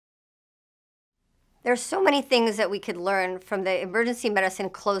There's so many things that we could learn from the emergency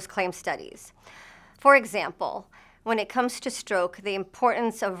medicine closed claim studies. For example, when it comes to stroke, the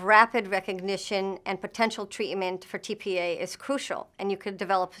importance of rapid recognition and potential treatment for TPA is crucial, and you could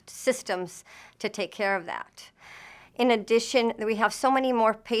develop systems to take care of that. In addition, we have so many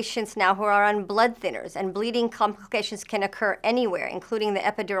more patients now who are on blood thinners, and bleeding complications can occur anywhere, including the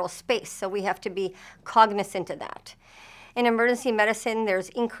epidural space, so we have to be cognizant of that. In emergency medicine, there's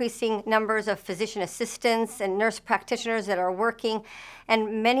increasing numbers of physician assistants and nurse practitioners that are working,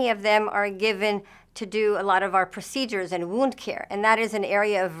 and many of them are given to do a lot of our procedures and wound care, and that is an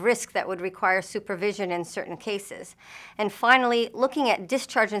area of risk that would require supervision in certain cases. And finally, looking at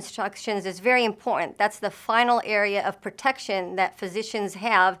discharge instructions is very important. That's the final area of protection that physicians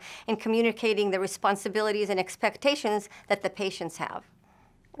have in communicating the responsibilities and expectations that the patients have.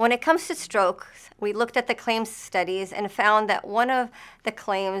 When it comes to stroke, we looked at the claims studies and found that one of the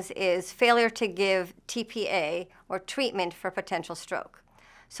claims is failure to give TPA, or treatment for potential stroke.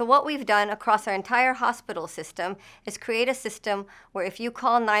 So what we've done across our entire hospital system is create a system where if you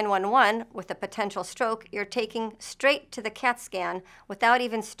call 911 with a potential stroke, you're taken straight to the CAT scan without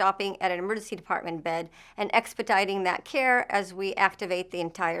even stopping at an emergency department bed and expediting that care as we activate the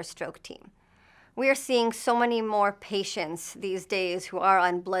entire stroke team. We are seeing so many more patients these days who are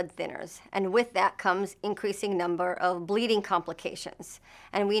on blood thinners, and with that comes increasing number of bleeding complications.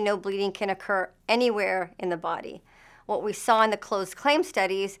 And we know bleeding can occur anywhere in the body. What we saw in the closed claim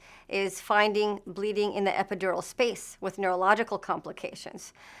studies is finding bleeding in the epidural space with neurological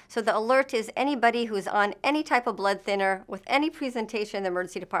complications. So the alert is anybody who's on any type of blood thinner with any presentation in the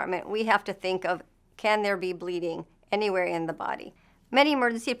emergency department, we have to think of, can there be bleeding anywhere in the body? Many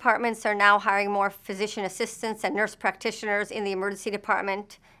emergency departments are now hiring more physician assistants and nurse practitioners in the emergency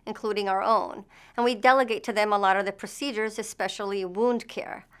department, including our own. And we delegate to them a lot of the procedures, especially wound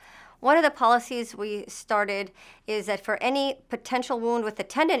care. One of the policies we started is that for any potential wound with a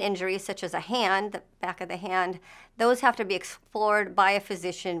tendon injury, such as a hand, the back of the hand, those have to be explored by a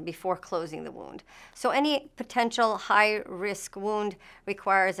physician before closing the wound. So any potential high-risk wound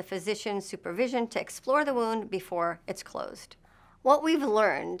requires a physician's supervision to explore the wound before it's closed. What we've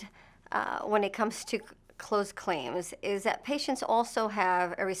learned when it comes to closed claims is that patients also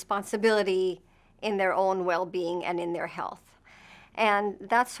have a responsibility in their own well-being and in their health. And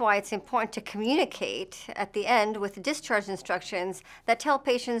that's why it's important to communicate at the end with discharge instructions that tell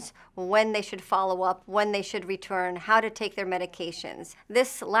patients when they should follow up, when they should return, how to take their medications.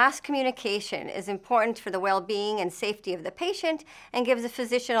 This last communication is important for the well-being and safety of the patient and gives the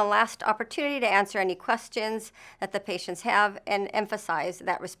physician a last opportunity to answer any questions that the patients have and emphasize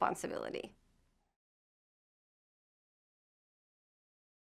that responsibility.